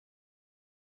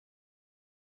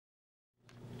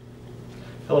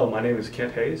Hello, my name is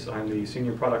Kent Hayes. I'm the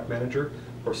Senior Product Manager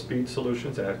for Speed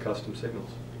Solutions at Kustom Signals.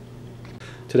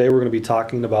 Today we're going to be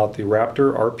talking about the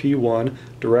Raptor RP-1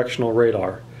 directional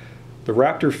radar. The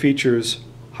Raptor features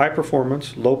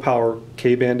high-performance, low-power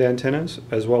K-band antennas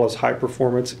as well as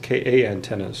high-performance Ka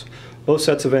antennas. Both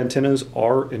sets of antennas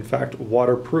are in fact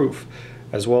waterproof,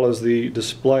 as well as the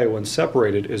display when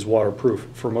separated is waterproof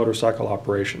for motorcycle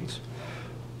operations.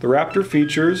 The Raptor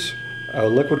features a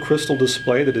liquid crystal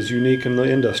display that is unique in the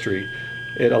industry.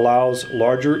 It allows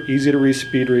larger, easy-to-read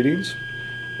speed readings.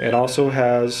 It also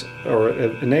has, or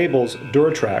it enables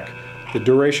DuraTrack, the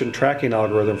duration tracking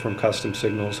algorithm from Kustom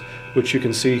Signals, which you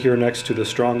can see here next to the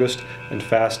strongest and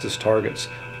fastest targets.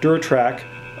 DuraTrack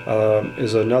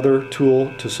is another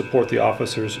tool to support the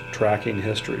officer's tracking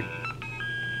history.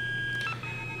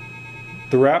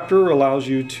 The Raptor allows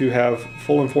you to have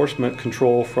full enforcement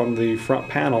control from the front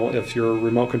panel if your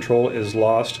remote control is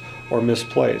lost or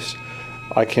misplaced.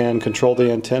 I can control the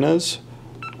antennas,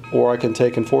 or I can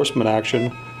take enforcement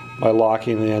action by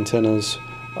locking the antennas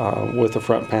with the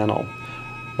front panel.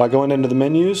 By going into the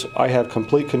menus, I have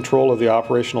complete control of the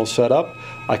operational setup.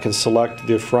 I can select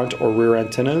the front or rear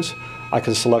antennas. I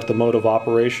can select the mode of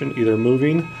operation, either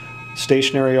moving,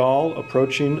 stationary all,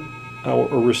 approaching, or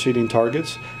receding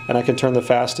targets, and I can turn the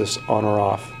fastest on or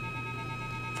off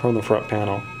from the front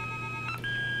panel.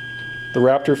 The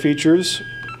Raptor features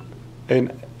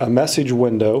a message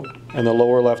window in the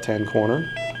lower left-hand corner.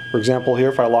 For example, here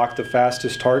if I lock the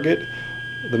fastest target,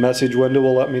 the message window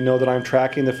will let me know that I'm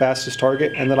tracking the fastest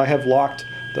target and that I have locked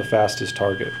the fastest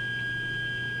target.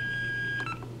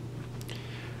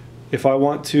 If I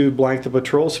want to blank the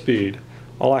patrol speed,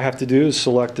 all I have to do is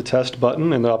select the test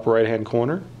button in the upper right-hand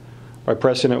corner. By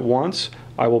pressing it once,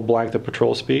 I will blank the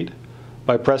patrol speed.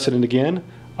 By pressing it again,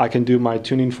 I can do my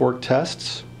tuning fork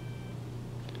tests.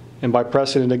 And by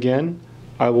pressing it again,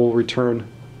 I will return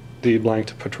the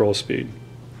blanked patrol speed.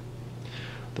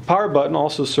 The power button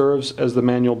also serves as the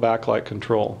manual backlight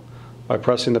control. By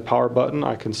pressing the power button,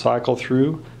 I can cycle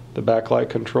through the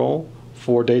backlight control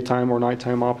for daytime or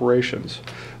nighttime operations.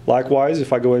 Likewise,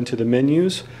 if I go into the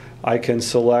menus, I can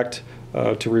select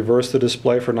to reverse the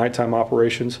display for nighttime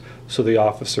operations so the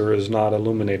officer is not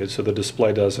illuminated, so the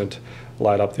display doesn't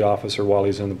light up the officer while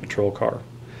he's in the patrol car.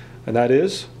 And that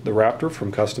is the Raptor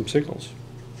from Kustom Signals.